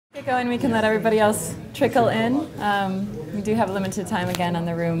Get going, we can let everybody else trickle in. We do have limited time again on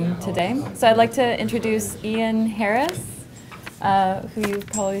the room today. So I'd like to introduce Ian Harris, who you've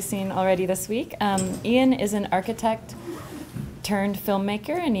probably seen already this week. Ian is an architect turned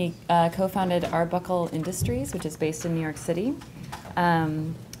filmmaker, and he co-founded Arbuckle Industries, which is based in New York City.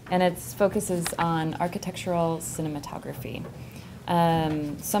 And it focuses on architectural cinematography.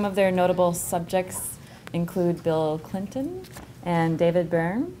 Some of their notable subjects include Bill Clinton and David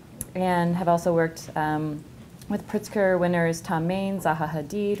Byrne, and have also worked with Pritzker winners Tom Main, Zaha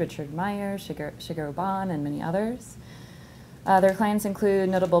Hadid, Richard Myers, Shigeru Ban, and many others. Their clients include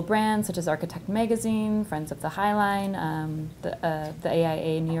notable brands such as Architect Magazine, Friends of the Highline, the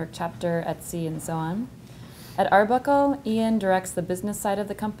AIA New York chapter, Etsy, and so on. At Arbuckle, Ian directs the business side of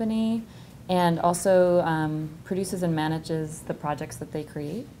the company and also produces and manages the projects that they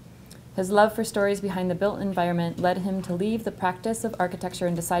create. His love for stories behind the built environment led him to leave the practice of architecture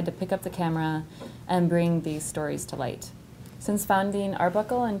and decide to pick up the camera and bring these stories to light. Since founding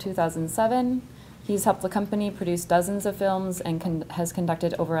Arbuckle in 2007, he's helped the company produce dozens of films and has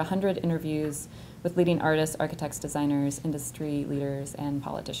conducted over 100 interviews with leading artists, architects, designers, industry leaders, and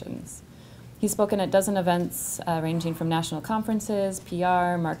politicians. He's spoken at a dozen events ranging from national conferences,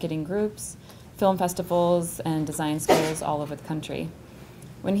 PR, marketing groups, film festivals, and design schools all over the country.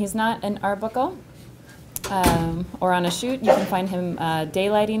 When he's not in Arbuckle or on a shoot, you can find him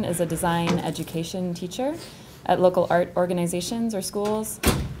daylighting as a design education teacher at local art organizations or schools,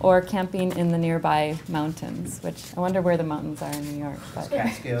 or camping in the nearby mountains, which I wonder where the mountains are in New York. But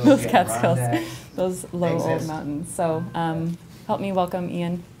Catskills, those Catskills, those low Exist. old mountains. So help me welcome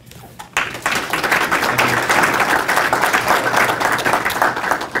Ian.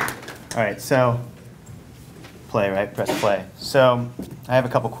 All right, so play, right? Press play. So I have a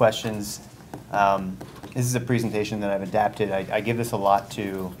couple questions. This is a presentation that I've adapted. I give this a lot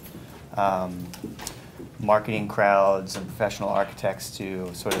to marketing crowds and professional architects to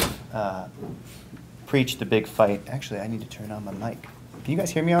sort of preach the big fight. Actually, I need to turn on my mic. Can you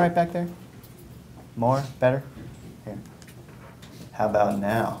guys hear me all right back there? More? Better? Here. How about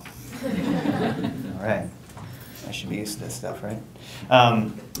now? All right. I should be used to this stuff, right?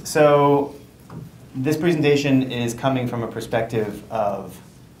 So this presentation is coming from a perspective of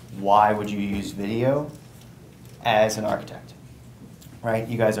why would you use video as an architect, right?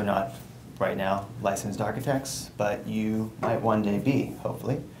 You guys are not right now licensed architects, but you might one day be,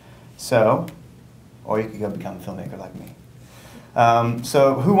 hopefully. So, or you could go become a filmmaker like me.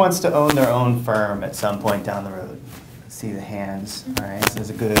 So who wants to own their own firm at some point down the road? Let's see the hands. All right, so there's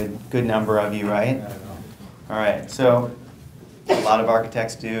a good number of you, right? All right, so a lot of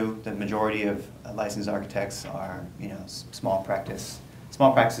architects do. The majority of licensed architects are, small practice.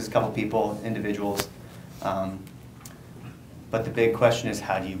 Small practice is a couple people, individuals. But the big question is,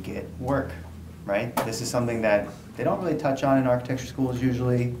 how do you get work, right? This is something that they don't really touch on in architecture schools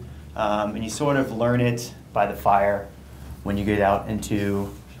usually. And you sort of learn it by the fire when you get out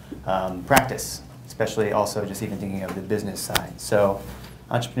into practice, especially also just even thinking of the business side. So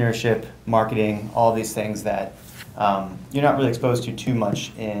entrepreneurship, marketing, all these things that you're not really exposed to too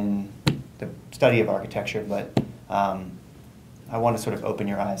much in the study of architecture, but I want to sort of open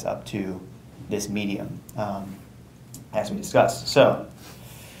your eyes up to this medium as we discussed. So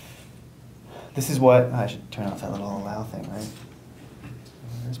this is what, I should turn off that little allow thing, right?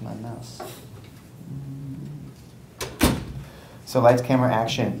 Where's my mouse? So lights, camera,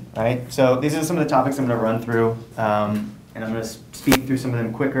 action, right? So these are some of the topics I'm going to run through, and I'm going to speed through some of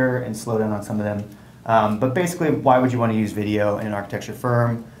them quicker and slow down on some of them. But basically, why would you want to use video in an architecture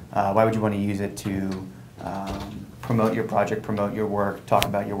firm? Why would you want to use it to promote your project, promote your work, talk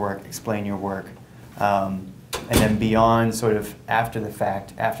about your work, explain your work? And then beyond sort of after the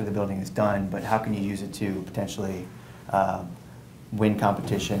fact, after the building is done, but how can you use it to potentially win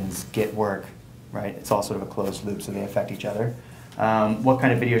competitions, get work, right? It's all sort of a closed loop, so they affect each other. What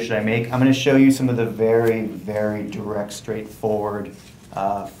kind of video should I make? I'm going to show you some of the very, very direct, straightforward,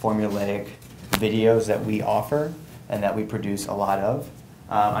 formulaic videos that we offer and that we produce a lot of.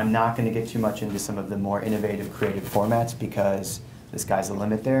 I'm not going to get too much into some of the more innovative, creative formats because the sky's the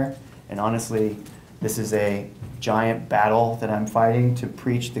limit there. And honestly, this is a giant battle that I'm fighting to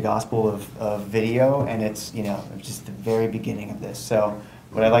preach the gospel of video, and it's just the very beginning of this. So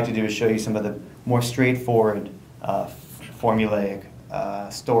what I'd like to do is show you some of the more straightforward, formulaic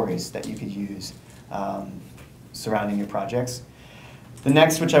stories that you could use surrounding your projects. The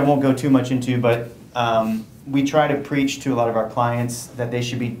next, which I won't go too much into, but we try to preach to a lot of our clients that they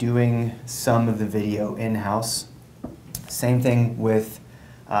should be doing some of the video in-house. Same thing with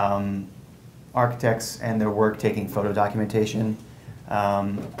architects and their work taking photo documentation.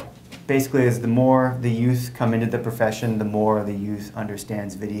 basically is the more the youth come into the profession, the more the youth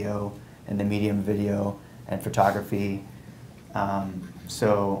understands video and the medium of video and photography.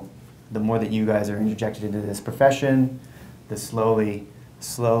 So the more that you guys are interjected into this profession, the slowly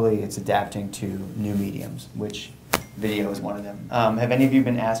it's adapting to new mediums, which video is one of them. Have any of you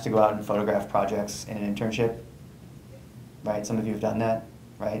been asked to go out and photograph projects in an internship? Right, some of you have done that,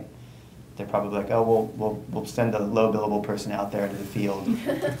 right? They're probably like, oh, we'll send a low billable person out there to the field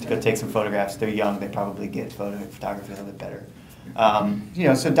to go take some photographs. They're young, they probably get photography a little bit better.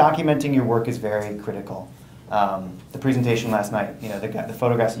 So documenting your work is very critical. The presentation last night, the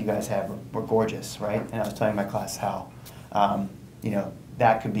photographs that you guys have were gorgeous, right? And I was telling my class how,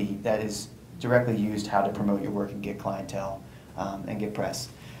 that is directly used how to promote your work and get clientele and get press.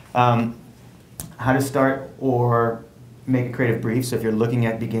 How to start or make a creative brief. So if you're looking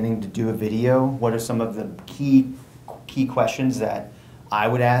at beginning to do a video, what are some of the key questions that I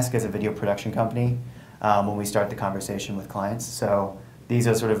would ask as a video production company when we start the conversation with clients? So these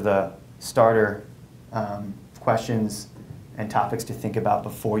are sort of the starter questions and topics to think about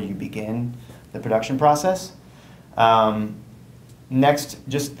before you begin the production process. Next,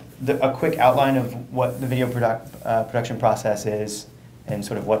 just a quick outline of what the video production process is and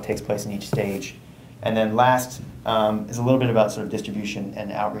sort of what takes place in each stage. And then last is a little bit about sort of distribution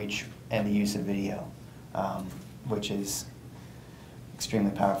and outreach and the use of video, which is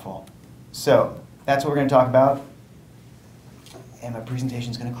extremely powerful. So that's what we're going to talk about. And my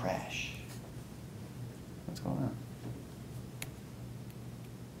presentation's going to crash. What's going on?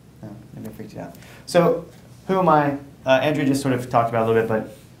 No, maybe I freaked it out. So who am I? Andrew just sort of talked about it a little bit,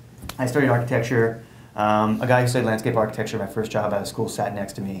 but I studied architecture. A guy who studied landscape architecture, my first job out of school, sat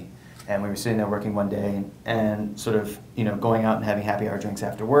next to me. And we were sitting there working one day and sort of, going out and having happy hour drinks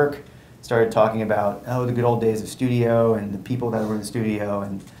after work. Started talking about, the good old days of studio and the people that were in the studio.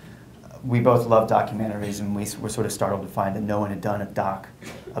 And we both love documentaries, and we were sort of startled to find that no one had done a doc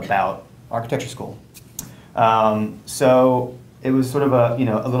about architecture school. So it was sort of a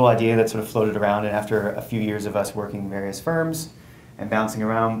little idea that sort of floated around, and after a few years of us working in various firms and bouncing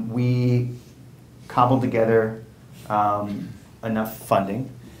around, we cobbled together enough funding.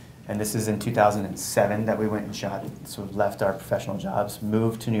 And this is in 2007 that we went and shot, sort of left our professional jobs,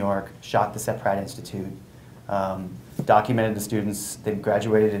 moved to New York, shot this at Pratt Institute, documented the students. They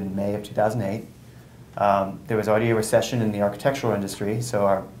graduated in May of 2008. There was already a recession in the architectural industry,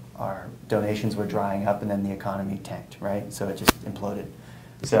 so our donations were drying up, and then the economy tanked, right? So it just imploded.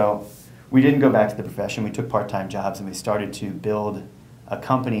 So we didn't go back to the profession. We took part-time jobs, and we started to build a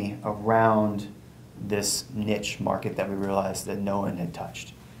company around this niche market that we realized that no one had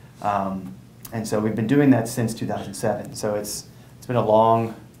touched. And so we've been doing that since 2007. So it's been a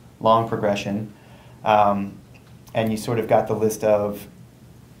long progression. And you sort of got the list of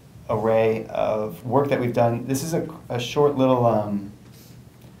array of work that we've done. This is a short little,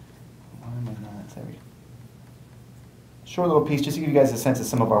 short little piece just to give you guys a sense of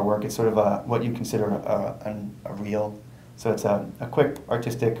some of our work. It's sort of what you consider a reel. So it's a quick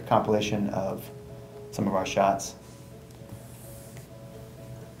artistic compilation of some of our shots.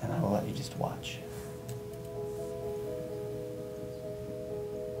 And I will let you just watch.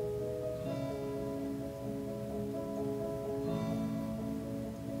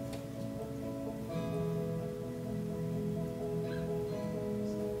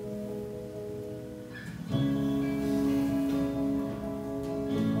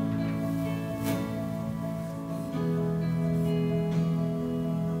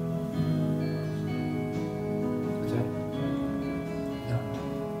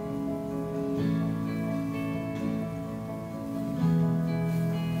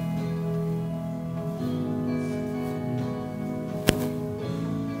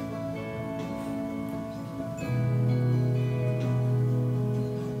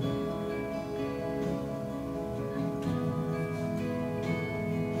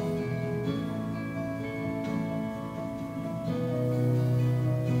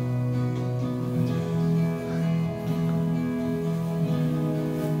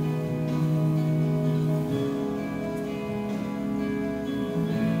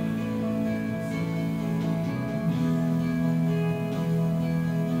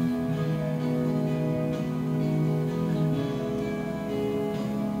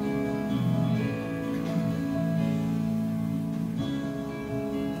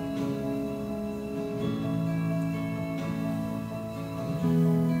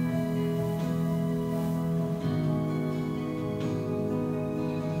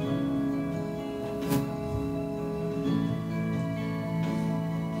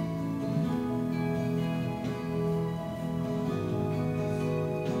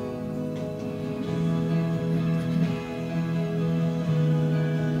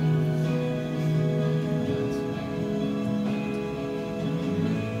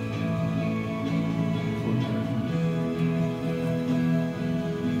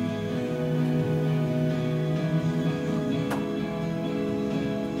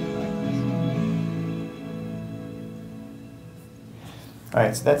 All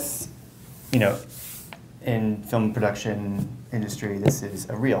right, so that's, in film production industry, this is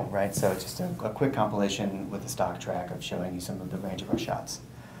a reel, right? So it's just a quick compilation with a stock track of showing you some of the range of our shots.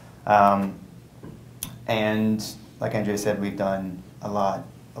 And like Andrea said, we've done a lot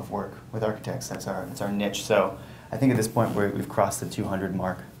of work with architects. That's our niche. So I think at this point we've crossed the 200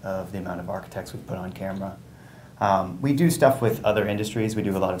 mark of the amount of architects we've put on camera. We do stuff with other industries. We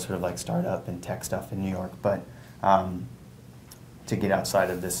do a lot of sort of like startup and tech stuff in New York, but to get outside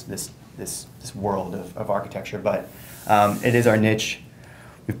of this world of architecture. But it is our niche.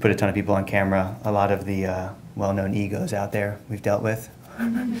 We've put a ton of people on camera. A lot of the well-known egos out there we've dealt with.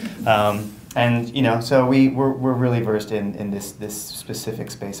 And so we're really versed in this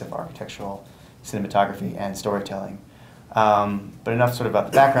specific space of architectural cinematography and storytelling. But enough sort of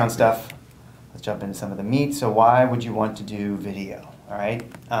about the background stuff. Let's jump into some of the meat. So why would you want to do video? All right.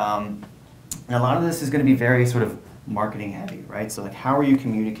 And a lot of this is going to be very sort of marketing heavy, right? So like, how are you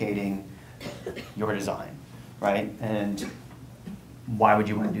communicating your design, right? And why would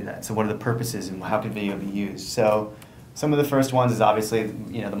you want to do that? So what are the purposes and how could video be used? So some of the first ones is obviously,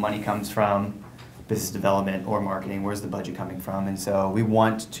 the money comes from business development or marketing. Where's the budget coming from? And so we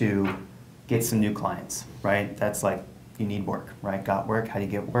want to get some new clients, right? That's like, you need work, right? Got work, how do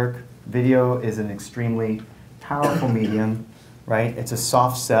you get work? Video is an extremely powerful medium, right? It's a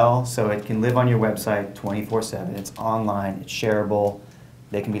soft sell, so it can live on your website 24/7. It's online, it's shareable.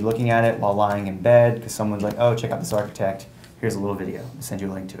 They can be looking at it while lying in bed because someone's like, oh, check out this architect. Here's a little video. I'll send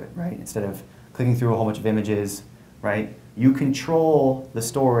you a link to it, right? Instead of clicking through a whole bunch of images, right? You control the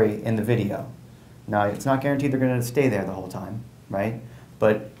story in the video. Now, it's not guaranteed they're going to stay there the whole time, right?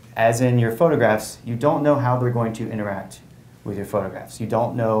 But as in your photographs, you don't know how they're going to interact with your photographs. You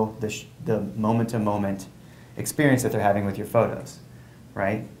don't know the moment-to-moment experience that they're having with your photos,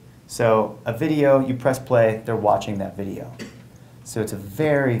 right? So a video, you press play, they're watching that video. So it's a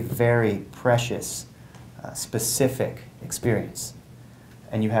very, very precious, specific experience.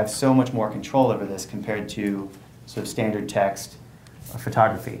 And you have so much more control over this compared to sort of standard text or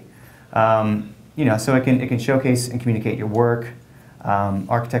photography. So it can showcase and communicate your work.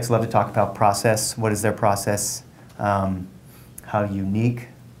 Architects love to talk about process. What is their process? How unique,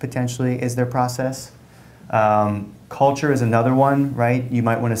 potentially, is their process? Culture is another one, right? You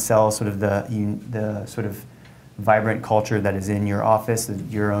might want to sell sort of the sort of vibrant culture that is in your office,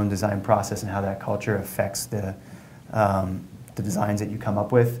 your own design process, and how that culture affects the designs that you come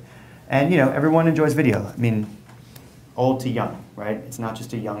up with. And everyone enjoys video. I mean, old to young, right? It's not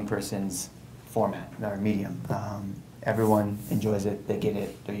just a young person's format or medium. Everyone enjoys it, they get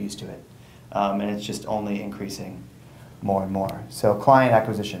it, they're used to it. And it's just only increasing more and more. So client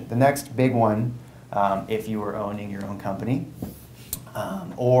acquisition. The next big one, if you were owning your own company,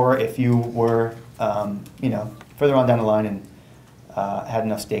 or if you were, further on down the line and had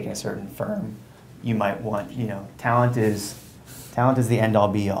enough stake in a certain firm, you might want, talent is the end-all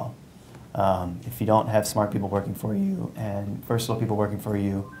be-all. If you don't have smart people working for you and versatile people working for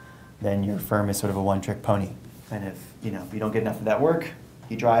you, then your firm is sort of a one-trick pony. And if you don't get enough of that work,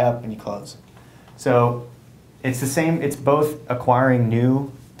 you dry up and you close. So it's the same. It's both acquiring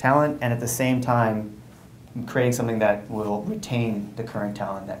new talent and at the same time creating something that will retain the current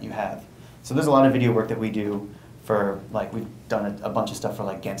talent that you have. So there's a lot of video work that we do for, like, we've done a bunch of stuff for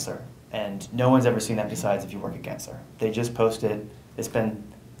like Gensler, and no one's ever seen that besides if you work at Gensler. They just post it. They spend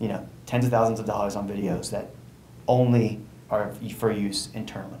tens of thousands of dollars on videos that only are for use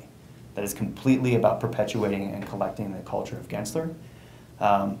internally. That is completely about perpetuating and collecting the culture of Gensler.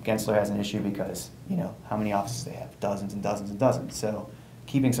 Gensler has an issue because, how many offices they have? Dozens and dozens and dozens. So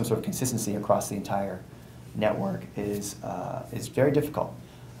keeping some sort of consistency across the entire network is very difficult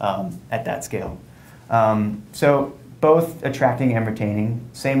at that scale. So both attracting and retaining.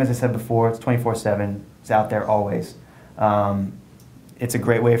 Same as I said before, it's 24/7. It's out there always. It's a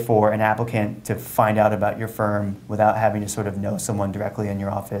great way for an applicant to find out about your firm without having to sort of know someone directly in your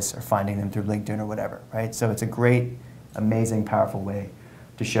office or finding them through LinkedIn or whatever, right? So it's a great, amazing, powerful way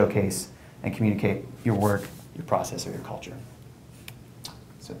to showcase and communicate your work, your process, or your culture.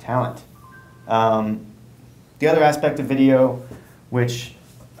 So talent. The other aspect of video, which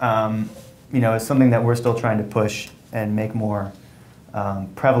is something that we're still trying to push and make more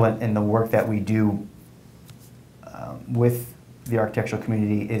prevalent in the work that we do with the architectural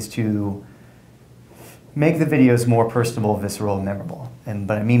community, is to make the videos more personable, visceral, and memorable. And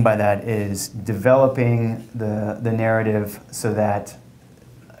what I mean by that is developing the narrative so that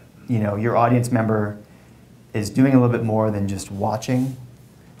your audience member is doing a little bit more than just watching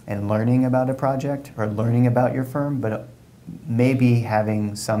and learning about a project or learning about your firm, but maybe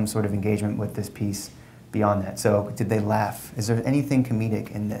having some sort of engagement with this piece beyond that. So did they laugh? Is there anything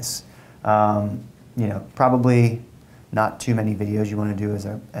comedic in this? You know, probably not too many videos you want to do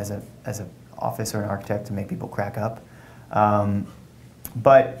as a office or an architect to make people crack up.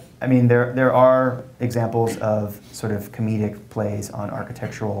 But I mean, there are examples of sort of comedic plays on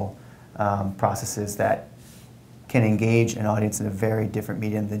architectural processes that can engage an audience in a very different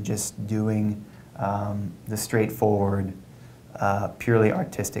medium than just doing the straightforward, purely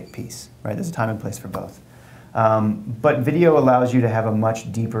artistic piece, right? There's a time and place for both. But video allows you to have a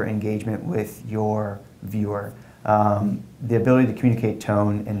much deeper engagement with your viewer. The ability to communicate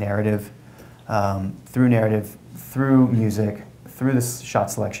tone and narrative, through music, through this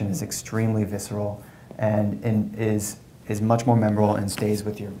shot selection is extremely visceral and is much more memorable and stays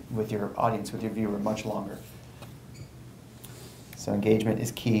with your audience, with your viewer much longer. So engagement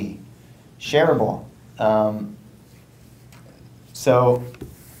is key. Shareable. So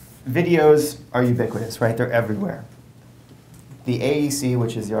videos are ubiquitous, right? They're everywhere. The AEC,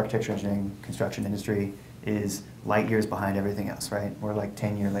 which is the architecture, engineering, construction industry, is light years behind everything else, right? We're like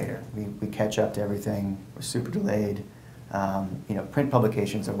 10 years later. We catch up to everything. We're super delayed. You know, print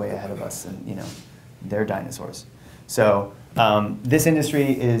publications are way ahead of us, and you know, they're dinosaurs. So this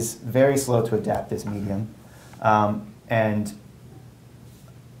industry is very slow to adapt this medium, and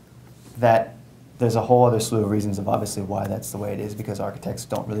that there's a whole other slew of reasons of obviously why that's the way it is, because architects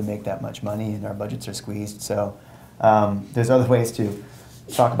don't really make that much money and our budgets are squeezed. So there's other ways to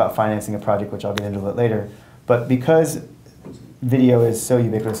talk about financing a project, which I'll get into a bit later. But because video is so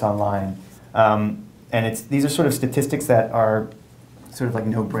ubiquitous online, and these are sort of statistics that are sort of like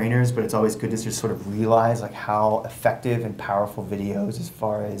no-brainers, but it's always good to just sort of realize like how effective and powerful video is as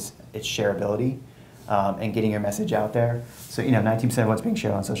far as its shareability and getting your message out there. So, you know, 19% of what's being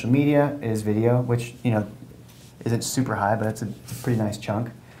shared on social media is video, which, you know, isn't super high, but it's a pretty nice chunk.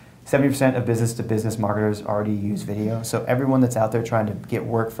 70% of business-to-business marketers already use video. So everyone that's out there trying to get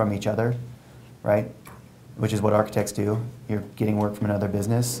work from each other, right, which is what architects do, you're getting work from another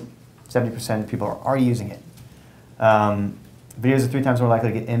business, 70% of people are already using it. Videos are 3 times more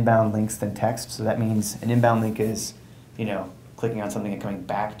likely to get inbound links than text. So that means an inbound link is, you know, clicking on something and coming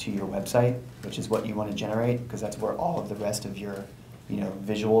back to your website, which is what you want to generate, because that's where all of the rest of your, you know,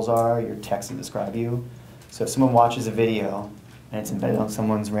 visuals are, your text that describe you. So if someone watches a video and it's embedded on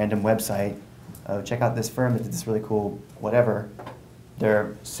someone's random website, oh, check out this firm that did this really cool whatever,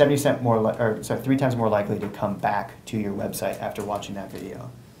 they're 70% more, 3 times more likely to come back to your website after watching that video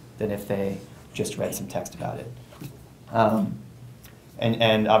than if they just read some text about it.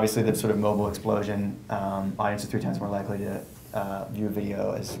 And obviously the sort of mobile explosion, audience is 3 times more likely to view a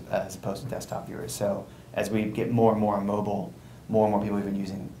video as opposed to desktop viewers. So as we get more and more on mobile, more and more people have been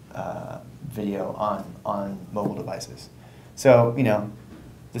using video on mobile devices. So, you know,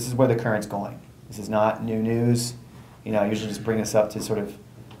 this is where the current's going. This is not new news. You know, I usually just bring this up to sort of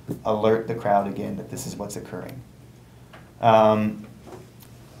alert the crowd again that this is what's occurring.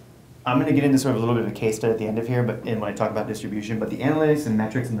 I'm going to get into sort of a little bit of a case study at the end of here, but when I talk about distribution, but the analytics and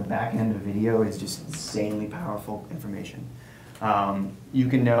metrics in the back end of video is just insanely powerful information. You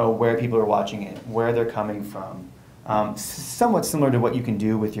can know where people are watching it, where they're coming from. Somewhat similar to what you can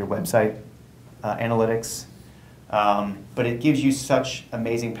do with your website analytics, but it gives you such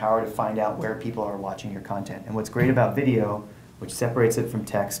amazing power to find out where people are watching your content. And what's great about video, which separates it from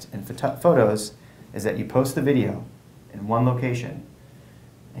text and photos, is that you post the video in one location,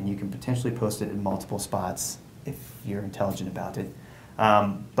 and you can potentially post it in multiple spots if you're intelligent about it.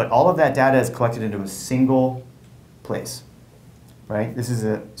 But all of that data is collected into a single place, right? This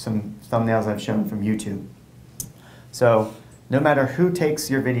is some thumbnails I've shown from YouTube. So no matter who takes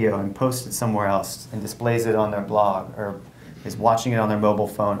your video and posts it somewhere else and displays it on their blog or is watching it on their mobile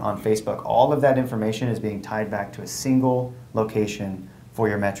phone on Facebook, all of that information is being tied back to a single location for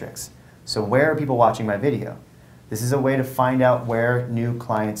your metrics. So where are people watching my video? This is a way to find out where new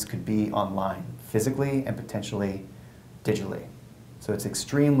clients could be online, physically and potentially digitally. So it's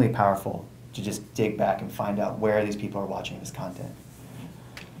extremely powerful to just dig back and find out where these people are watching this content.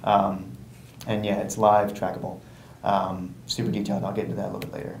 And yeah, it's live, trackable, super detailed. I'll get into that a little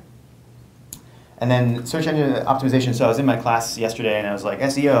bit later. And then search engine optimization. So I was in my class yesterday and I was like,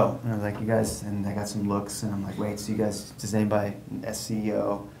 SEO. And I was like, you guys, and I got some looks and I'm like, wait, so you guys designed by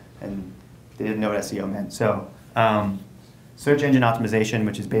SEO? And they didn't know what SEO meant. So search engine optimization,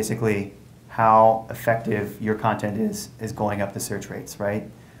 which is basically how effective your content is going up the search rates, right?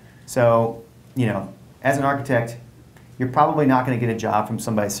 So, you know, as an architect, you're probably not going to get a job from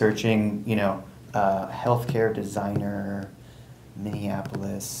somebody searching, you know, healthcare designer,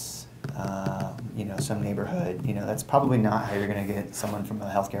 Minneapolis, you know, some neighborhood. You know, that's probably not how you're going to get someone from a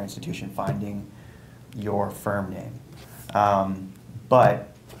healthcare institution finding your firm name. But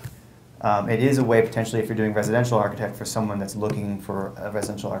it is a way potentially if you're doing residential architect for someone that's looking for a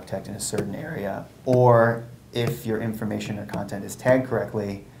residential architect in a certain area, or if your information or content is tagged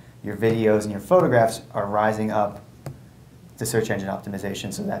correctly, your videos and your photographs are rising up to search engine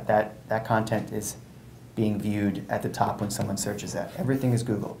optimization so that content is being viewed at the top when someone searches that. Everything is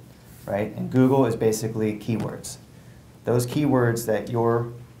Google, right? And Google is basically keywords. Those keywords that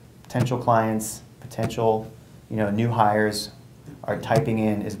your potential clients, potential new hires are typing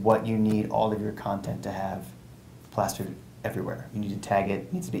in is what you need all of your content to have plastered everywhere. You need to tag it,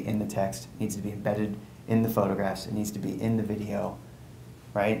 it needs to be in the text, it needs to be embedded in the photographs, it needs to be in the video,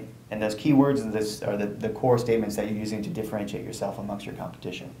 right? And those keywords are the core statements that you're using to differentiate yourself amongst your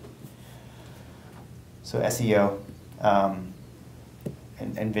competition. So SEO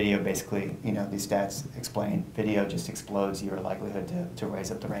and video basically, these stats explain, video just explodes your likelihood to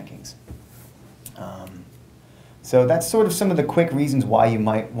raise up the rankings. So that's sort of some of the quick reasons why you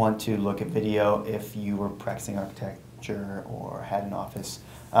might want to look at video if you were practicing architecture or had an office.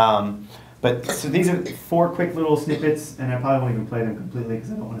 So these are 4 quick little snippets, and I probably won't even play them completely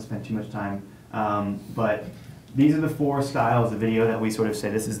because I don't want to spend too much time. But these are the 4 styles of video that we sort of say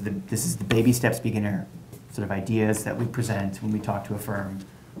this is the baby steps beginner sort of ideas that we present when we talk to a firm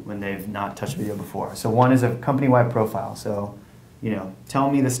when they've not touched video before. So one is a company-wide profile. So,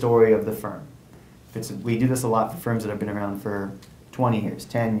 tell me the story of the firm. We do this a lot for firms that have been around for 20 years,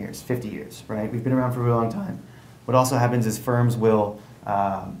 10 years, 50 years, right? We've been around for a really long time. What also happens is firms will,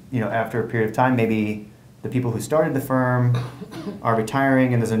 after a period of time, maybe the people who started the firm are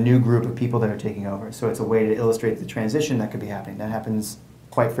retiring and there's a new group of people that are taking over. So it's a way to illustrate the transition that could be happening. That happens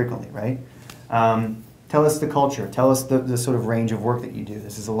quite frequently, right? Tell us the culture. Tell us the sort of range of work that you do.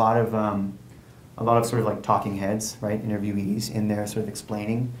 This is a lot of sort of like talking heads, right? Interviewees in there sort of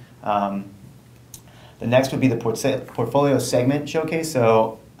explaining. The next would be the portfolio segment showcase.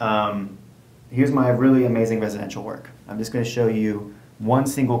 So here's my really amazing residential work. I'm just going to show you one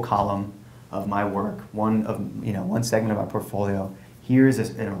single column of my work, one segment of my portfolio. Here's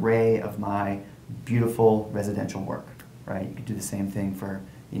an array of my beautiful residential work, right? You could do the same thing for,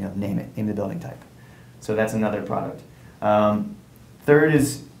 name the building type. So that's another product. Third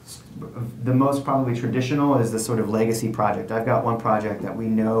is the most probably traditional is the sort of legacy project. I've got one project that we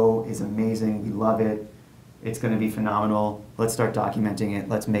know is amazing, we love it, it's going to be phenomenal, let's start documenting it,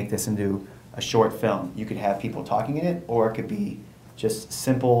 let's make this into a short film. You could have people talking in it, or it could be just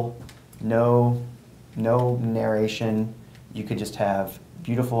simple, no narration. You could just have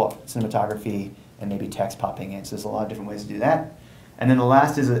beautiful cinematography and maybe text popping in. So there's a lot of different ways to do that. And then the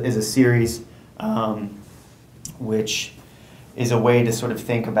last is a series, which is a way to sort of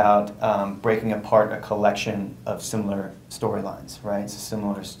think about breaking apart a collection of similar storylines, right? So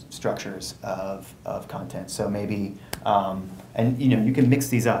similar structures of content. So maybe, you can mix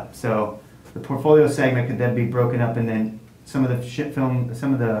these up. So the portfolio segment could then be broken up, and then some of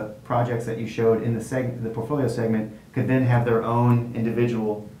the projects that you showed in the portfolio segment could then have their own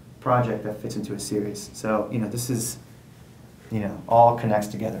individual project that fits into a series. So this is, all connects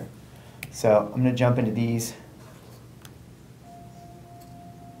together. So I'm going to jump into these.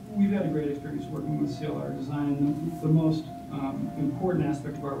 We've had a great experience working with CLR Design, and the most important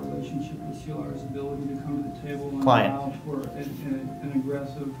aspect of our relationship with CLR's ability to come to the table and allow for an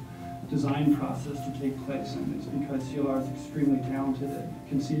aggressive design process to take place, and it's because CLR is extremely talented at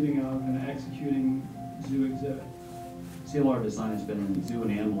conceiving of and executing zoo exhibit. CLR Design has been in zoo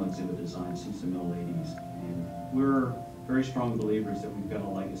and animal exhibit design since the middle 80s, and we're very strong believers that we've got a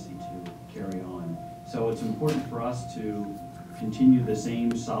legacy to carry on. So it's important for us to continue the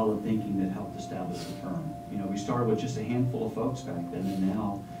same solid thinking that helped establish the firm. We started with just a handful of folks back then, and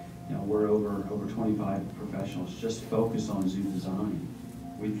now, we're over 25 professionals just focused on zoo design.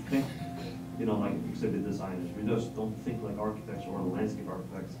 We think, like exhibit designers. We just don't think like architects or landscape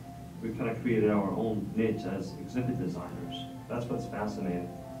architects. We've kind of created our own niche as exhibit designers. That's what's fascinating,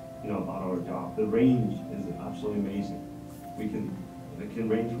 about our job. The range is absolutely amazing. It can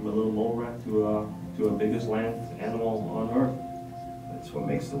range from a little mole rat to a biggest land animal on earth. That's what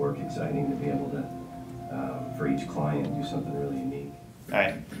makes the work exciting, to be able to, for each client, do something really unique. All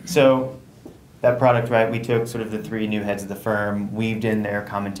right. So that product, right, we took sort of the 3 new heads of the firm, weaved in their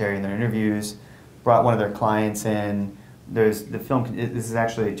commentary and their interviews, brought one of their clients in. There's the film, this is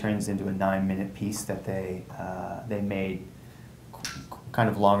actually turns into a 9-minute piece that they made kind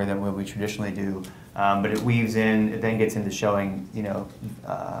of longer than what we traditionally do. But it weaves in, it then gets into showing,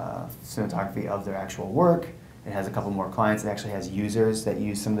 cinematography of their actual work. It has a couple more clients. It actually has users that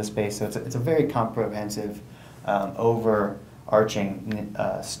use some of the space. So it's a very comprehensive, overarching overarching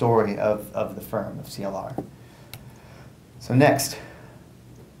story of the firm, of CLR. So next,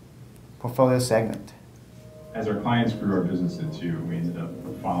 portfolio segment. As our clients grew our business too, we ended up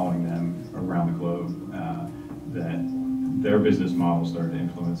following them around the globe, that their business model started to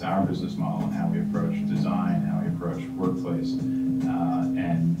influence our business model and how we approach design, how we approach workplace,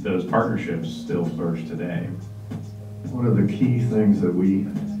 and those partnerships still flourish today. One of the key things that we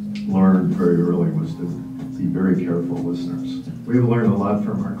learned very early was to be very careful listeners. We've learned a lot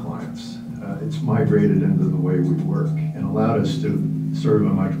from our clients. It's migrated into the way we work and allowed us to serve a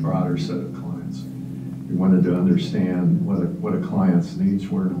much broader set of clients. We wanted to understand what a client's needs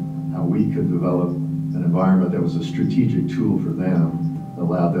were, how we could develop an environment that was a strategic tool for them,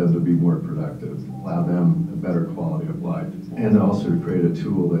 allow them to be more productive, allow them a better quality of life, and also to create a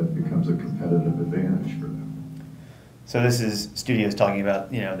tool that becomes a competitive advantage for them. So this is studios talking about,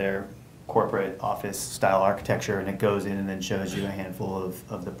 their corporate office style architecture, and it goes in and then shows you a handful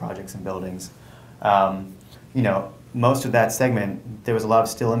of the projects and buildings. Most of that segment, there was a lot of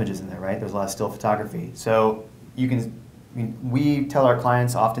still images in there, right? There's a lot of still photography. So we tell our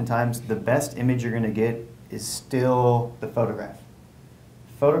clients oftentimes the best image you're going to get is still the photograph.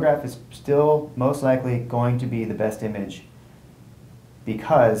 Photograph is still most likely going to be the best image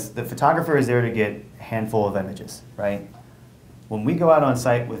because the photographer is there to get a handful of images, right? When we go out on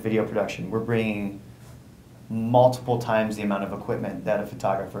site with video production, we're bringing multiple times the amount of equipment that a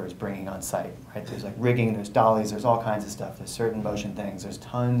photographer is bringing on site, right? There's like rigging, there's dollies, there's all kinds of stuff. There's certain motion things. There's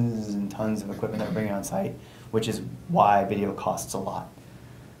tons and tons of equipment that we're bringing on site, which is why video costs a lot,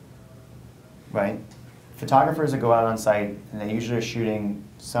 right? Photographers that go out on site, and they usually are shooting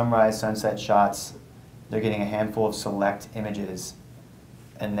sunrise, sunset shots. They're getting a handful of select images,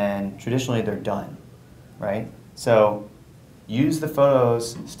 and then traditionally they're done, right? So use the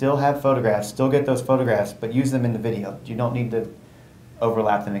photos, still have photographs, still get those photographs, but use them in the video. You don't need to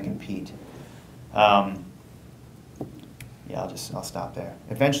overlap them and compete. Yeah, I'll stop there.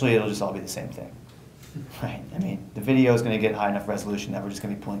 Eventually it'll just all be the same thing, right? I mean, the video is going to get high enough resolution that we're just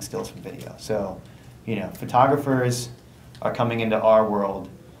going to be pulling stills from video. So, photographers are coming into our world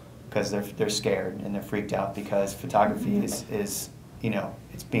because they're scared and they're freaked out because photography is it's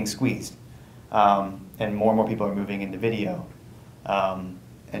being squeezed. And more people are moving into video.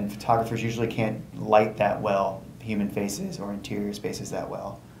 And photographers usually can't light that well, human faces or interior spaces that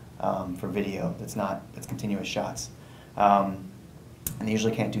well for video. That's continuous shots. And they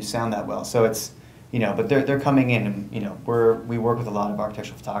usually can't do sound that well. So it's, but they're coming in and, we work with a lot of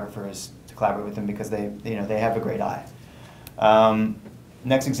architectural photographers to collaborate with them because they have a great eye.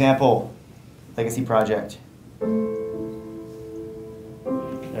 Next example, legacy project.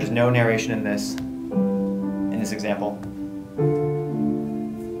 There's no narration in this example.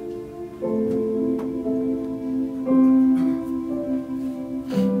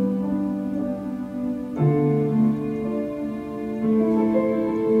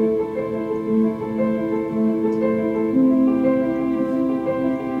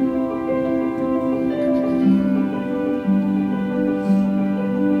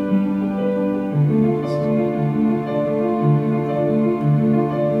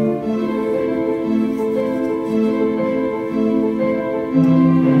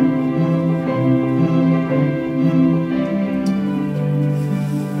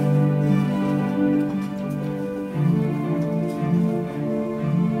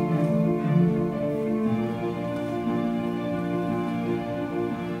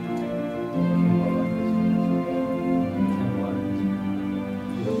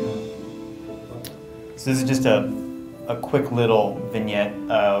 So this is just a quick little vignette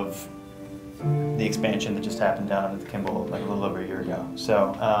of the expansion that just happened down at the Kimball like a little over a year ago.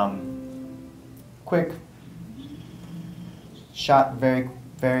 So quick shot, very,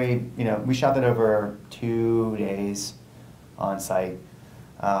 we shot that over 2 days on site.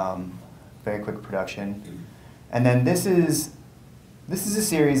 Very quick production. And then this is a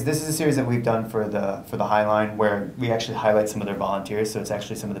series that we've done for the Highline where we actually highlight some of their volunteers. So it's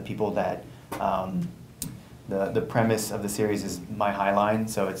actually some of the people that the premise of the series is my Highline,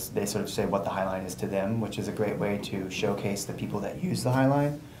 so they sort of say what the Highline is to them, which is a great way to showcase the people that use the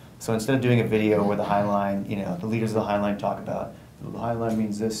Highline. So instead of doing a video where the Highline, the leaders of the Highline talk about, the Highline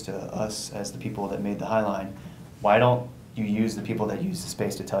means this to us as the people that made the Highline, why don't you use the people that use the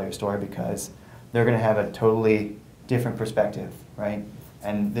space to tell your story, because they're going to have a totally different perspective, right?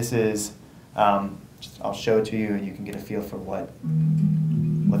 And this is, I'll show it to you and you can get a feel for what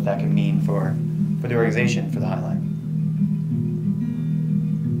that can mean for the organization, for the Highline.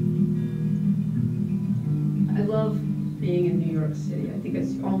 I love being in New York City. I think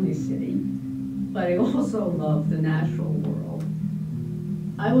it's the only city but I also love the natural world.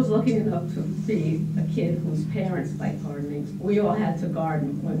 I was lucky enough to be a kid whose parents liked gardening. We all had to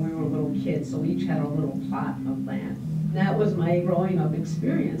garden when we were little kids, so we each had a little plot of land. And that was my growing up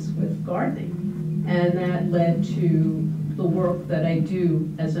experience with gardening. And that led to the work that I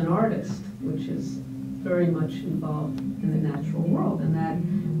do as an artist, which is very much involved in the natural world. And that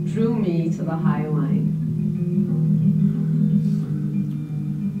drew me to the High Line.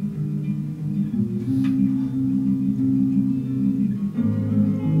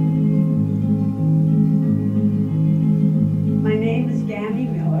 My name is Gammy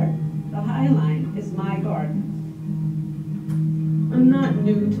Miller. The High Line is my garden. I'm not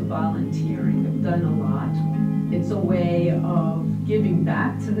new to volunteering. I've done a lot. It's a way of giving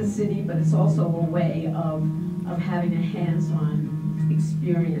back to the city, but it's also a way of having a hands-on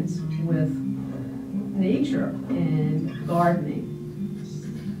experience with nature and gardening.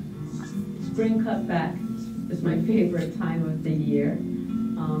 Spring cutback is my favorite time of the year.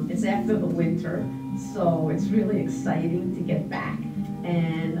 It's after the winter, so it's really exciting to get back.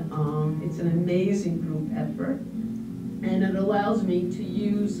 And it's an amazing group effort. And it allows me to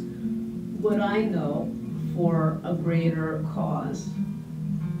use what I know for a greater cause.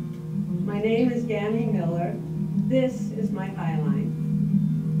 My name is Gammy Miller. This is my High Line.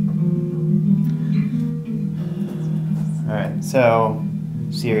 All right, so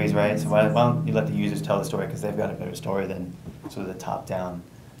series, right? So why don't you let the users tell the story, because they've got a better story than sort of the top-down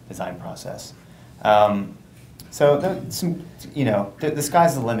design process. So the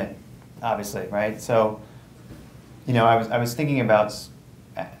sky's the limit, obviously, right? So, I was thinking about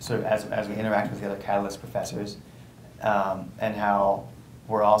sort of as we interact with the other Catalyst professors, and how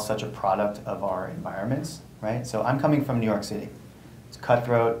we're all such a product of our environments, right? So I'm coming from New York City. It's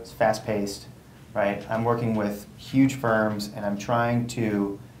cutthroat, it's fast-paced, right? I'm working with huge firms, and I'm trying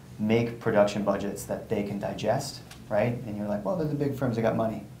to make production budgets that they can digest, right? And you're like, well, they're the big firms that got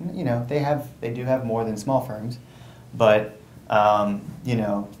money. They do have more than small firms, but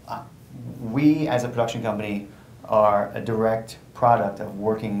we as a production company are a direct product of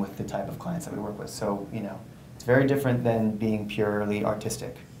working with the type of clients that we work with. So, it's very different than being purely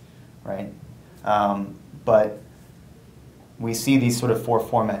artistic, right? But we see these sort of four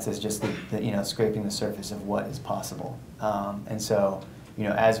formats as just scraping the surface of what is possible. And so,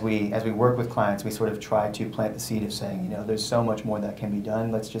 as we work with clients, we sort of try to plant the seed of saying, there's so much more that can be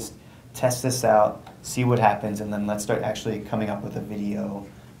done. Let's just test this out, see what happens, and then let's start actually coming up with a video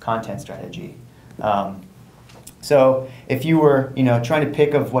content strategy. So if you were, trying to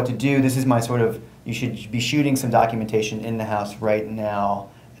pick of what to do, this is my sort of, you should be shooting some documentation in the house right now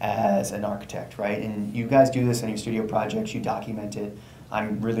as an architect, right? And you guys do this in your studio projects, you document it.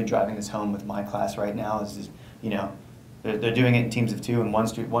 I'm really driving this home with my class right now. They're doing it in teams of two, and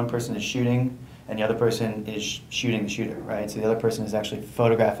one person is shooting, and the other person is shooting the shooter, right? So the other person is actually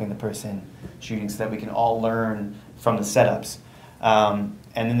photographing the person shooting, so that we can all learn from the setups.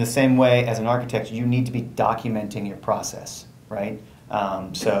 And in the same way, as an architect, you need to be documenting your process, right?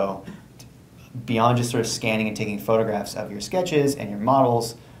 So beyond just sort of scanning and taking photographs of your sketches and your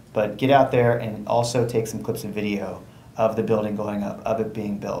models, but get out there and also take some clips of video of the building going up, of it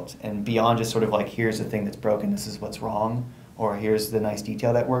being built. And beyond just sort of like, here's the thing that's broken, this is what's wrong, or here's the nice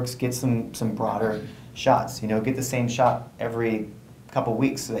detail that works, get some broader shots. Get the same shot every couple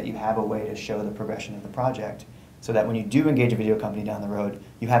weeks so that you have a way to show the progression of the project, so that when you do engage a video company down the road,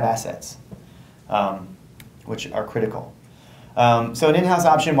 you have assets, which are critical. So an in-house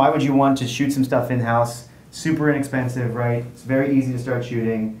option, why would you want to shoot some stuff in-house? Super inexpensive, right? It's very easy to start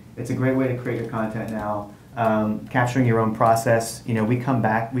shooting. It's a great way to create your content now. Capturing your own process. We come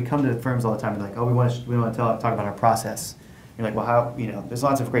to the firms all the time and like, oh, we want to talk about our process. You're like, well, how, there's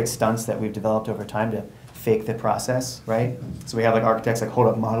lots of great stunts that we've developed over time to fake the process, right? So we have like architects like hold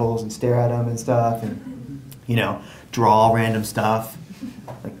up models and stare at them and stuff, and draw random stuff,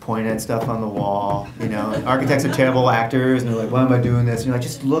 like point at stuff on the wall. Architects are terrible actors, and they're like, why am I doing this? And you're like,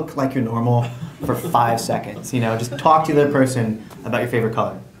 just look like you're normal for 5 seconds. Just talk to the other person about your favorite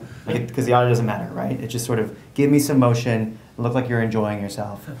color, because the audio doesn't matter, right? It's just sort of give me some motion, look like you're enjoying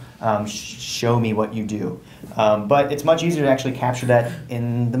yourself, show me what you do. But it's much easier to actually capture that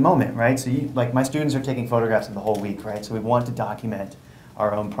in the moment, right? So like my students are taking photographs of the whole week, right? So we want to document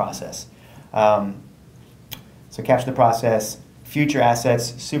our own process. So capture the process. Future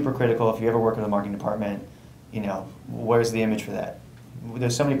assets, super critical. If you ever work in the marketing department, where's the image for that?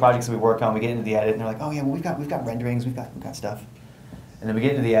 There's so many projects that we work on, we get into the edit, and they're like, oh yeah, well, we've got renderings, we've got stuff. And then we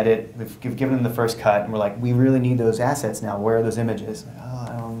get into the edit, we've given them the first cut, and we're like, we really need those assets now. Where are those images? Like, oh,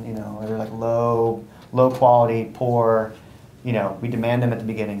 I don't, they're like low quality, poor, we demand them at the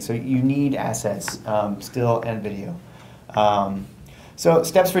beginning. So you need assets, still and video. So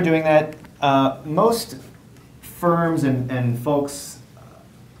steps for doing that. Most firms and folks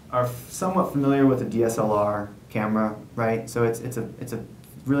are somewhat familiar with a DSLR camera, right? So it's a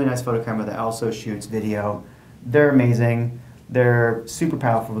really nice photo camera that also shoots video. They're amazing. They're super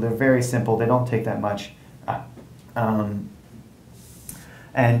powerful. They're very simple. They don't take that much.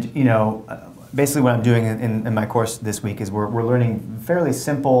 Basically what I'm doing in my course this week is we're learning fairly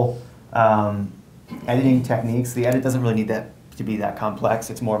simple editing techniques. The edit doesn't really need that to be that complex.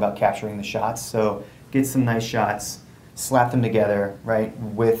 It's more about capturing the shots. So get some nice shots, slap them together, right,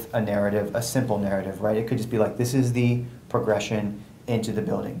 with a narrative, a simple narrative, right? It could just be like, this is the progression into the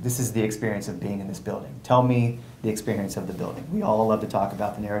building. This is the experience of being in this building. Tell me the experience of the building. We all love to talk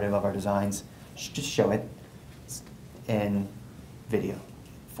about the narrative of our designs. Just show it in video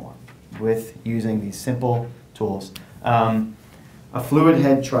form with using these simple tools. A fluid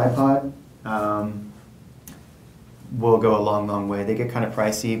head tripod will go a long way. They get kind of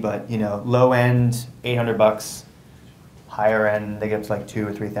pricey, but low end, $800. Higher end, they get up to like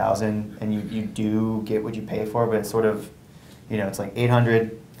 2,000 or 3,000, and you do get what you pay for, but it's sort of, it's like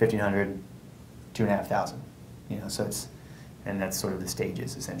 800, 1,500, 2,500. So and that's sort of the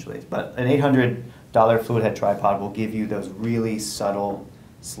stages essentially. But an $800 fluid head tripod will give you those really subtle,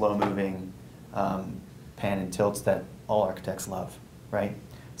 slow-moving pan and tilts that all architects love, right?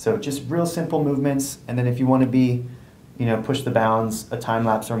 So just real simple movements, and then if you want to be, push the bounds, a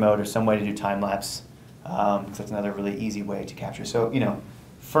time-lapse remote or some way to do time-lapse. Because that's another really easy way to capture. So,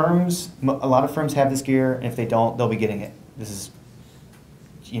 firms, a lot of firms have this gear, and if they don't, they'll be getting it. This is,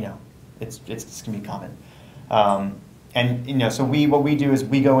 it's going to be common. So what we do is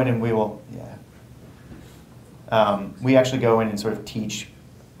we go in and we will, we actually go in and sort of teach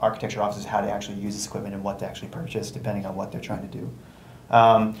architecture offices how to actually use this equipment and what to actually purchase, depending on what they're trying to do.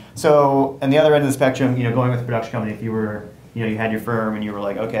 So, on the other end of the spectrum, going with a production company, if you were, you had your firm and you were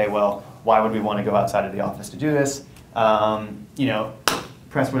like, okay, well, why would we want to go outside of the office to do this?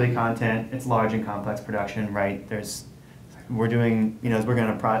 Press-worthy content, it's large and complex production, right? We're doing, we're working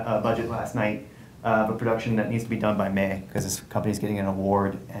on a budget last night of a production that needs to be done by May because this company's getting an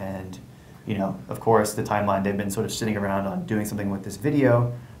award, and of course the timeline, they've been sort of sitting around on doing something with this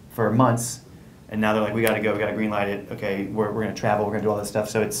video for months, and now they're like, we got to go, we got to greenlight it. Okay, we're going to travel, we're going to do all this stuff.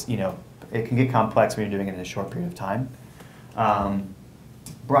 So it's it can get complex when you're doing it in a short period of time.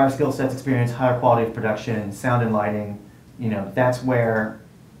 Broader skill sets, experience, higher quality of production, sound and lighting, that's where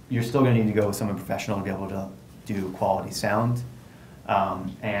you're still going to need to go with someone professional to be able to do quality sound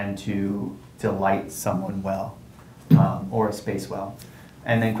and to light someone well or a space well.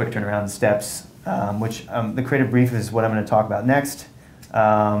 And then quick turnaround steps, which the creative brief is what I'm going to talk about next.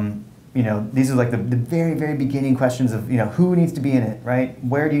 These are like the very, very beginning questions of, who needs to be in it, right?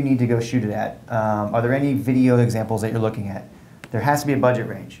 Where do you need to go shoot it at? Are there any video examples that you're looking at? There has to be a budget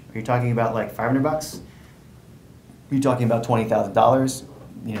range. Are you talking about like $500? Are you talking about $20,000?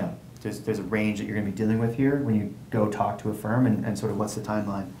 There's a range that you're going to be dealing with here when you go talk to a firm and sort of what's the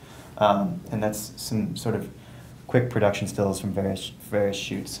timeline. And that's some sort of quick production stills from various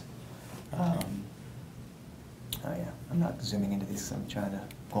shoots. Oh yeah, I'm not zooming into these because I'm trying to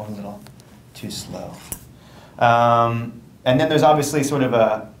go a little too slow. And then there's obviously sort of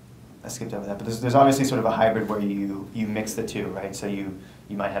I skipped over that, but there's obviously sort of a hybrid where you mix the two, right? So you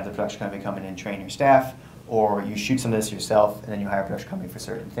might have the production company come in and train your staff, or you shoot some of this yourself and then you hire a production company for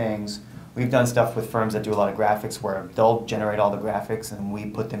certain things. We've done stuff with firms that do a lot of graphics where they'll generate all the graphics and we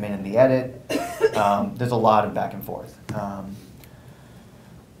put them in the edit. There's a lot of back and forth.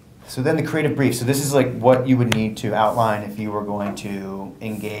 So then the creative brief. So this is like what you would need to outline if you were going to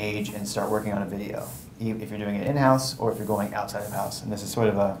engage and start working on a video, if you're doing it in-house or if you're going outside of house. And this is sort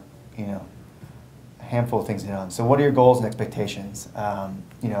of a handful of things to hit on. So what are your goals and expectations?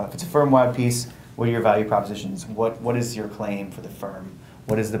 If it's a firm-wide piece, what are your value propositions? What is your claim for the firm?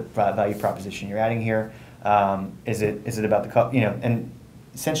 What is the value proposition you're adding here? Is it about the and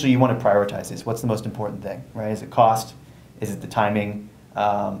essentially you want to prioritize this. What's the most important thing, right? Is it cost? Is it the timing?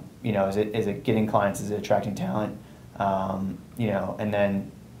 Is it getting clients? Is it attracting talent? And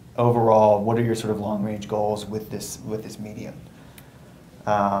then overall, what are your sort of long-range goals with this medium?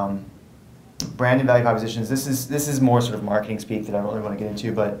 Brand and value propositions. This is more sort of marketing speak that I don't really want to get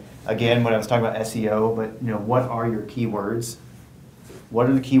into. But again, when I was talking about SEO, what are your keywords? What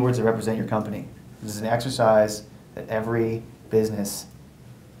are the keywords that represent your company? This is an exercise that every business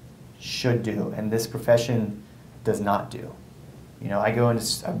should do, and this profession does not do. I go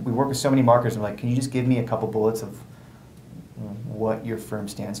into, we work with so many marketers, and I'm like, can you just give me a couple bullets of what your firm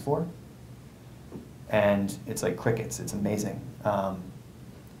stands for? and it's like crickets. It's amazing. And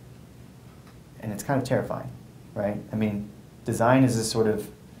it's kind of terrifying, right? I mean, design is this sort of,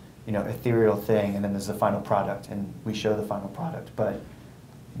 ethereal thing, and then there's the final product, and we show the final product. But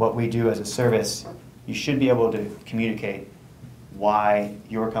what we do as a service, you should be able to communicate why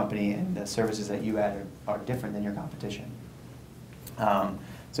your company and the services that you add are different than your competition.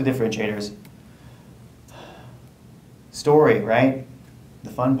 So differentiators. Story, right? The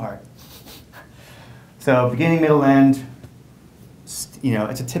fun part. So beginning, middle, end, it's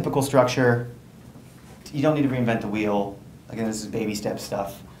a typical structure. You don't need to reinvent the wheel. Again, this is baby step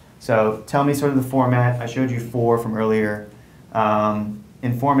stuff. So tell me sort of the format. I showed you 4 from earlier.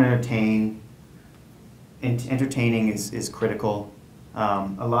 Inform and entertain. Entertaining is critical.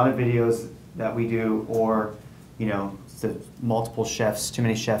 A lot of videos that we do, or the multiple chefs, too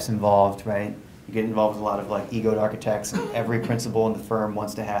many chefs involved, right? You get involved with a lot of like egoed architects, and every principal in the firm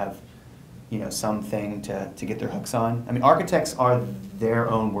wants to have something to get their hooks on. I mean, architects are their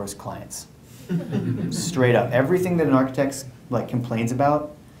own worst clients. Straight up. Everything that an architect complains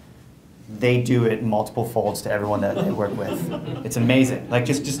about, they do it multiple folds to everyone that they work with. It's amazing.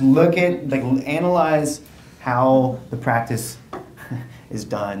 Just look at, analyze how the practice is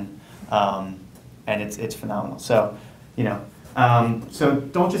done, and it's phenomenal. So, so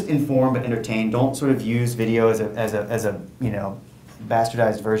don't just inform but entertain. Don't sort of use video as a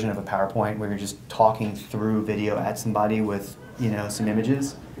bastardized version of a PowerPoint where you're just talking through video at somebody with some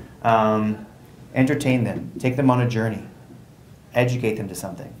images. Entertain them. Take them on a journey. Educate them to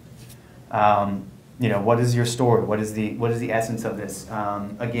something. What is your story? What is the essence of this?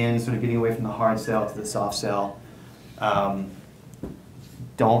 Again, sort of getting away from the hard sell to the soft sell.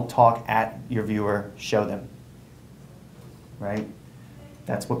 Don't talk at your viewer. Show them. Right?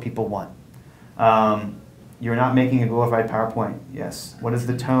 That's what people want. You're not making a glorified PowerPoint. Yes. What is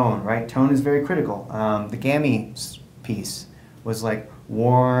the tone? Right? Tone is very critical. The Gammy piece was like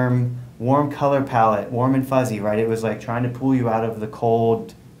warm color palette, warm and fuzzy. Right? It was like trying to pull you out of the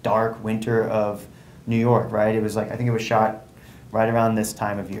cold, dark winter of New York, right? It was I think it was shot right around this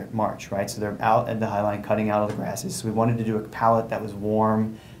time of year, March, right? So they're out at the High Line cutting out all the grasses. So we wanted to do a palette that was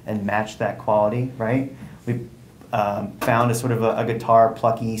warm and matched that quality, right? We found a sort of a guitar,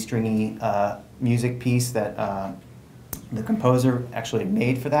 plucky, stringy music piece that the composer actually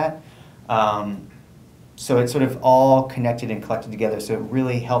made for that. So it's sort of all connected and collected together. So it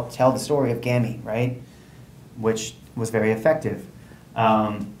really helped tell the story of Gammy, right? Which was very effective.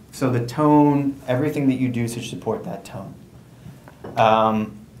 So the tone, everything that you do should support that tone.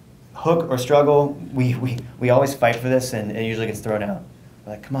 Hook or struggle, we always fight for this, and it usually gets thrown out.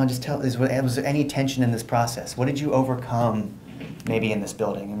 We're like, come on, just tell, was there any tension in this process? What did you overcome maybe in this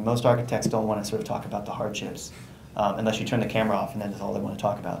building? And most architects don't want to sort of talk about the hardships, unless you turn the camera off and that's all they want to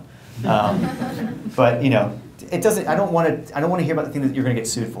talk about. But it doesn't. I don't want to hear about the thing that you're going to get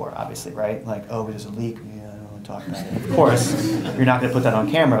sued for, obviously, right? Like, oh, there's a leak. Talk about it. Of course, you're not going to put that on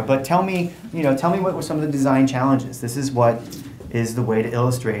camera, but tell me what were some of the design challenges. This is what is the way to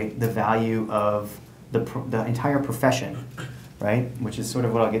illustrate the value of the entire profession, right? Which is sort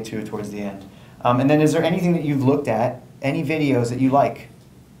of what I'll get to towards the end. And then is there anything that you've looked at, any videos that you like,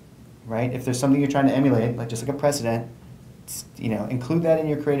 right? If there's something you're trying to emulate, just like a precedent, include that in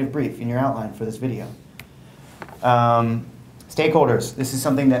your creative brief, in your outline for this video. Stakeholders, this is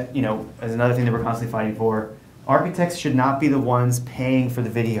something that, is another thing that we're constantly fighting for. Architects should not be the ones paying for the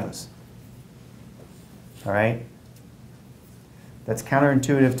videos. All right? That's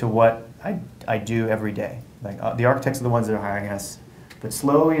counterintuitive to what I do every day. The architects are the ones that are hiring us. But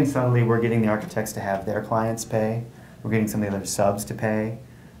slowly and subtly, we're getting the architects to have their clients pay. We're getting some of the other subs to pay.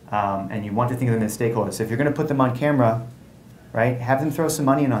 And you want to think of them as stakeholders. So if you're going to put them on camera, right, have them throw some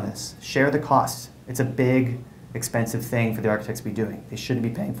money in on this. Share the costs. It's a big, expensive thing for the architects to be doing. They shouldn't be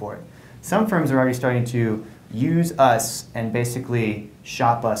paying for it. Some firms are already starting to use us and basically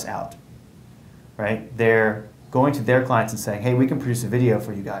shop us out, right? They're going to their clients and saying, hey, we can produce a video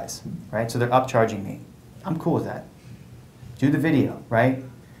for you guys, right? So they're upcharging me. I'm cool with that. Do the video, right?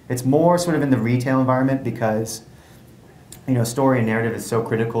 It's more sort of in the retail environment because, story and narrative is so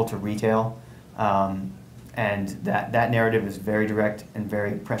critical to retail, and that narrative is very direct and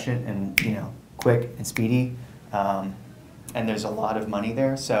very prescient and, quick and speedy, and there's a lot of money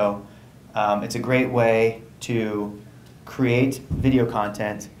there. So it's a great way to create video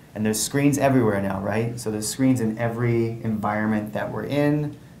content, and there's screens everywhere now, right? So there's screens in every environment that we're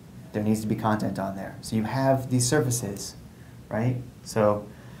in. There needs to be content on there. So you have these surfaces, right? So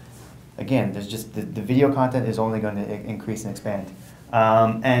again, there's just the video content is only going to increase and expand.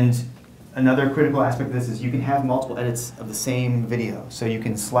 And another critical aspect of this is you can have multiple edits of the same video. So you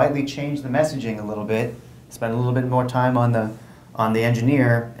can slightly change the messaging a little bit, spend a little bit more time on the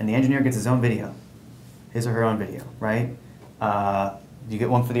engineer, and the engineer gets his own video, his or her own video, right? You get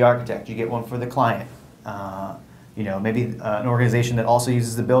one for the architect, you get one for the client. You know, maybe an organization that also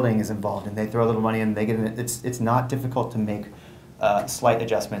uses the building is involved, and they throw a little money in, they get it. It's not difficult to make slight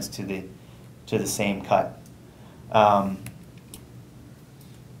adjustments to the same cut.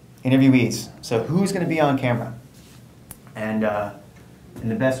 Interviewees. So who's going to be on camera? And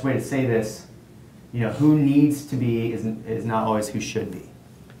the best way to say this, you know, who needs to be is not always who should be.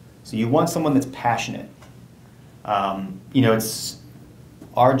 So you want someone that's passionate. You know,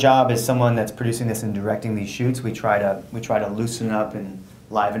 our job as someone that's producing this and directing these shoots. We try to loosen up and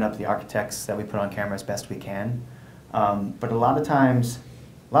liven up the architects that we put on camera as best we can. But a lot of times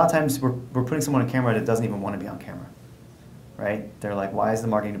we're putting someone on camera that doesn't even want to be on camera. Right? They're like, why is the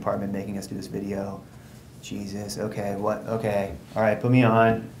marketing department making us do this video? Jesus, okay, what? Okay, all right, put me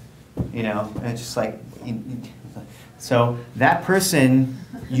on. You know, and it's just like, so that person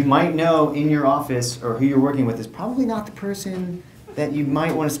you might know in your office or who you're working with is probably not the person that you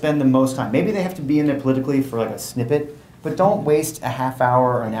might want to spend the most time. Maybe they have to be in there politically for like a snippet, but don't waste a half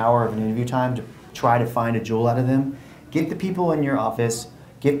hour or an hour of an interview time to try to find a jewel out of them. Get the people in your office,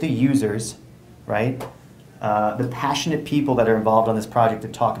 get the users, right? The passionate people that are involved on this project to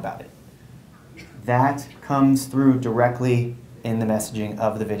talk about it. That comes through directly in the messaging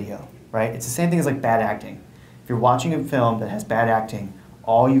of the video, right? It's the same thing as like bad acting. If you're watching a film that has bad acting,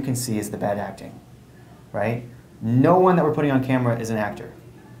 all you can see is the bad acting, right? No one that we're putting on camera is an actor.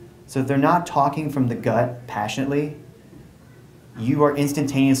 So if they're not talking from the gut passionately, you are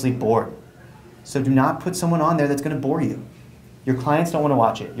instantaneously bored. So do not put someone on there that's going to bore you. Your clients don't want to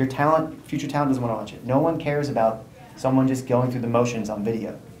watch it. Your talent, future talent doesn't want to watch it. No one cares about someone just going through the motions on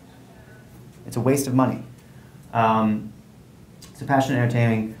video. It's a waste of money. So passionate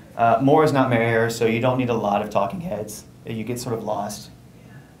entertaining. More is not merrier, so you don't need a lot of talking heads. You get sort of lost.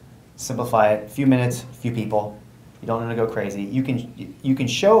 Simplify it. A few minutes, a few people. You don't want to go crazy. You can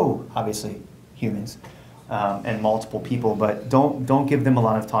show, obviously, humans and multiple people, but don't give them a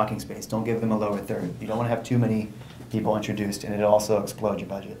lot of talking space. Don't give them a lower third. You don't want to have too many people introduced, and it'll also explode your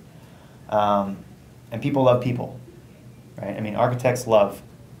budget. And people love people, right? I mean, architects love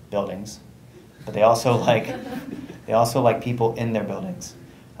buildings, but they also like people in their buildings.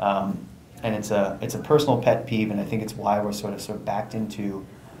 And it's a personal pet peeve, and I think it's why we're sort of backed into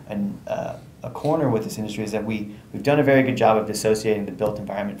a corner with this industry, is that we've done a very good job of dissociating the built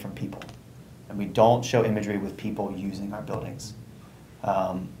environment from people, and we don't show imagery with people using our buildings.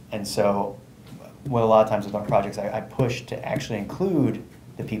 And so, well, a lot of times with our projects, I push to actually include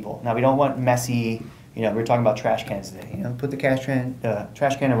the people. Now, we don't want messy, you know, we were talking about trash cans today. You know, put the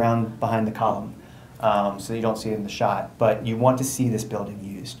trash can around behind the column so you don't see it in the shot. But you want to see this building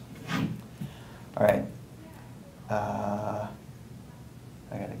used. All right. I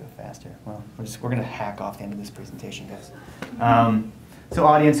gotta go faster. Well, we're gonna hack off the end of this presentation, guys. So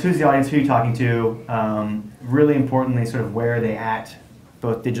audience, who's the audience? Who are you talking to? Really importantly, sort of where are they at,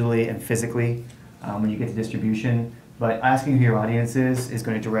 both digitally and physically. When you get to distribution, but asking who your audience is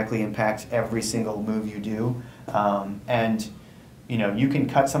going to directly impact every single move you do. And you know, you can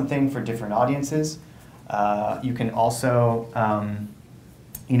cut something for different audiences. You can also,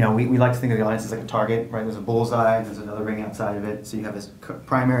 you know, we like to think of the audience as like a target, right? There's a bullseye, there's another ring outside of it. So you have this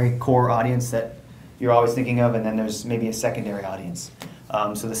primary core audience that you're always thinking of, and then there's maybe a secondary audience.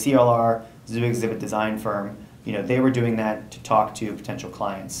 So the CLR, Zoo Exhibit Design Firm, you know, they were doing that to talk to potential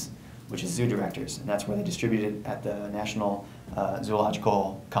clients, which is zoo directors, and that's where they distribute it at the National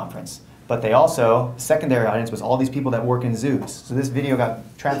Zoological Conference. But they also, secondary audience was all these people that work in zoos. So this video got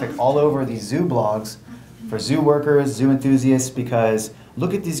traffic all over these zoo blogs for zoo workers, zoo enthusiasts, because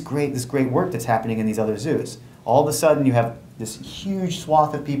look at this great work that's happening in these other zoos. All of a sudden you have this huge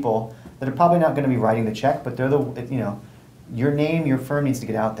swath of people that are probably not going to be writing the check, but they're the, you know, your name, your firm needs to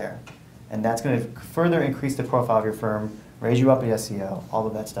get out there. And that's going to further increase the profile of your firm, raise you up in SEO, all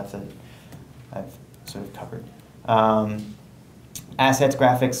of that stuff that I've sort of covered. Assets,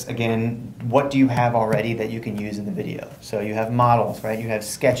 graphics, again, what do you have already that you can use in the video? So you have models, right? You have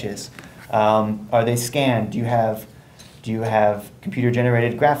sketches. Are they scanned? Do you have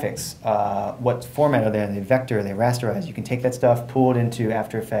computer-generated graphics? What format are they? Are they vector? Are they rasterized? You can take that stuff, pull it into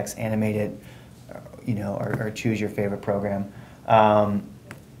After Effects, animate it, you know, or choose your favorite program. Are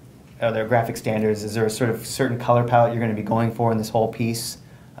there graphic standards? Is there a sort of certain color palette you're going to be going for in this whole piece?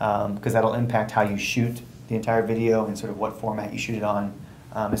 Because that'll impact how you shoot the entire video and sort of what format you shoot it on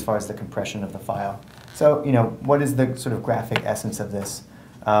as far as the compression of the file. So, you know, what is the sort of graphic essence of this?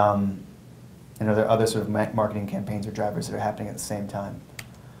 And are there other sort of marketing campaigns or drivers that are happening at the same time?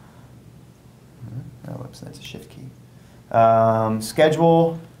 Oh, whoops, that's a shift key.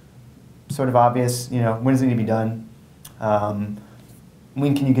 Schedule, sort of obvious. When does it need to be done?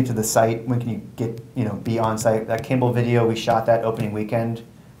 When can you get to the site? When can you get, be on site? That Kimball video, we shot that opening weekend.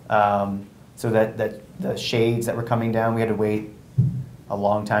 So that the shades that were coming down, we had to wait a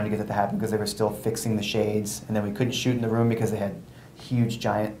long time to get that to happen because they were still fixing the shades. And then we couldn't shoot in the room because they had huge,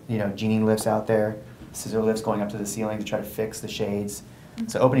 giant, genie lifts out there, scissor lifts going up to the ceiling to try to fix the shades.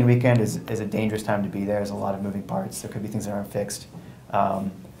 So opening weekend is a dangerous time to be there. There's a lot of moving parts. There could be things that aren't fixed.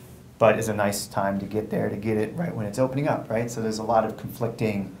 But it's a nice time to get there, to get it right when it's opening up, right? So there's a lot of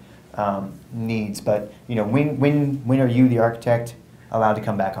conflicting needs. But when are you, the architect, allowed to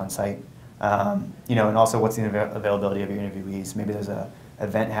come back on site? And also what's the availability of your interviewees? Maybe there's an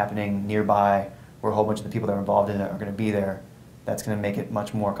event happening nearby where a whole bunch of the people that are involved in it are going to be there. That's going to make it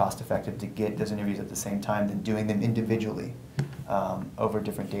much more cost effective to get those interviews at the same time than doing them individually over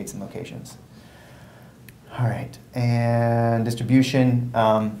different dates and locations. All right, and distribution.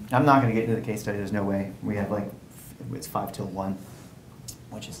 I'm not going to get into the case study. There's no way. We have it's 5 till 1,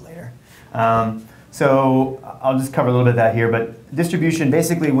 which is later. So I'll just cover a little bit of that here. But distribution,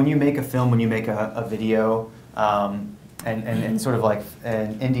 basically, when you make a film, when you make a video, and sort of like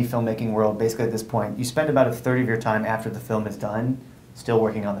an indie filmmaking world, basically at this point, you spend about a third of your time after the film is done still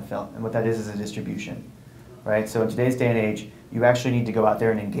working on the film. And what that is a distribution, right? So in today's day and age, you actually need to go out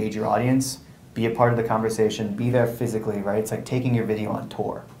there and engage your audience, be a part of the conversation, be there physically, right? It's like taking your video on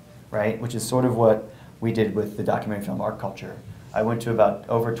tour, right? Which is sort of what we did with the documentary film Archiculture. I went to about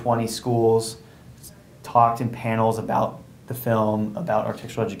over 20 schools, talked in panels about the film, about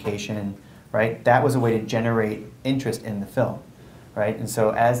architectural education, right? That was a way to generate interest in the film, right? And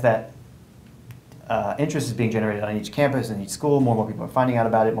so as that interest is being generated on each campus and each school, more and more people are finding out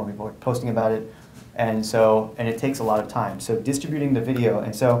about it, more people are posting about it, and it takes a lot of time. So distributing the video,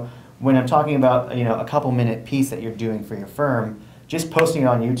 and so when I'm talking about a couple minute piece that you're doing for your firm, just posting it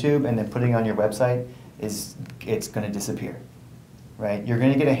on YouTube and then putting it on your website it's going to disappear, right? You're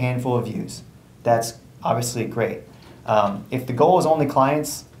going to get a handful of views. That's obviously great. If the goal is only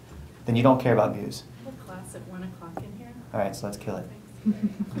clients, then you don't care about views. We have class at 1 o'clock in here. All right, so let's kill it.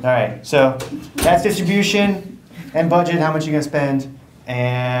 All right, so that's distribution and budget, how much you're going to spend,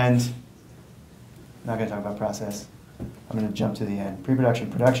 and I'm not going to talk about process. I'm going to jump to the end.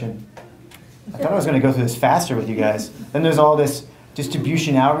 Pre-production, production. I thought I was going to go through this faster with you guys. Then there's all this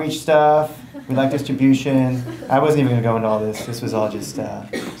distribution outreach stuff. We like distribution. I wasn't even going to go into all this. This was all just so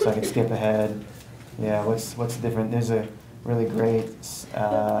I could skip ahead. Yeah, what's different? There's a really great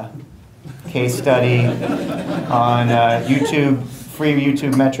case study on YouTube, free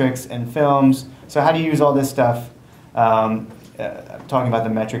YouTube metrics and films. So how do you use all this stuff? Talking about the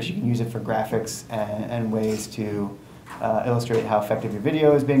metrics, you can use it for graphics and ways to illustrate how effective your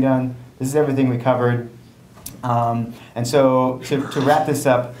video is being done. This is everything we covered. And so to wrap this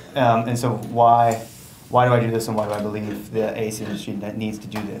up, and so why do I do this and why do I believe the AEC industry needs to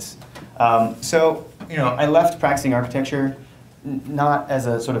do this? So I left practicing architecture not as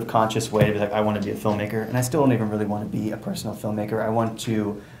a sort of conscious way to be like, I want to be a filmmaker, and I still don't even really want to be a personal filmmaker. I want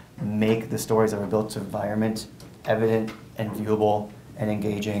to make the stories that were built to environment evident and viewable and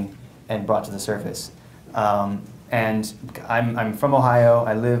engaging and brought to the surface. And I'm from Ohio.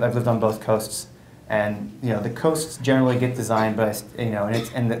 I've lived on both coasts, and the coasts generally get designed, but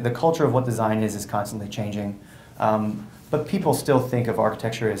and the culture of what design is constantly changing. But people still think of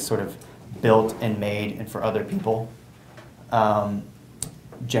architecture as sort of built and made and for other people.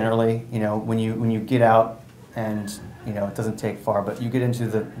 Generally, when you get out and it doesn't take far, but you get into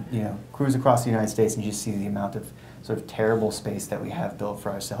the cruise across the United States and you just see the amount of sort of terrible space that we have built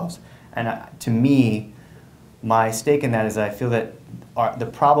for ourselves. And to me, my stake in that is that I feel that the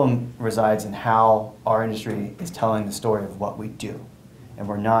problem resides in how our industry is telling the story of what we do, and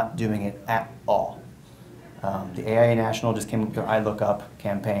we're not doing it at all. The AIA National just came up with their iLookUp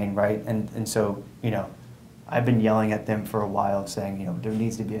campaign, right? And so I've been yelling at them for a while, saying there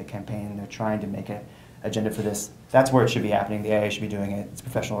needs to be a campaign. They're trying to make an agenda for this. That's where it should be happening. The AIA should be doing it. It's a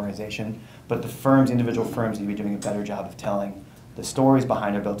professional organization, but the firms, individual firms, need to be doing a better job of telling the stories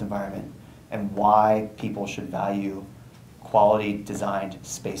behind our built environment and why people should value quality designed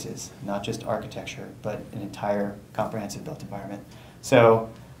spaces, not just architecture, but an entire comprehensive built environment. So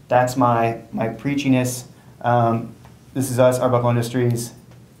that's my preachiness. This is us, Arbuckle Industries,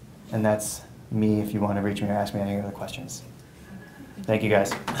 and that's me if you want to reach me or ask me any other questions. Thank you,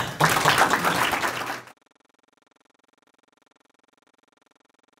 guys.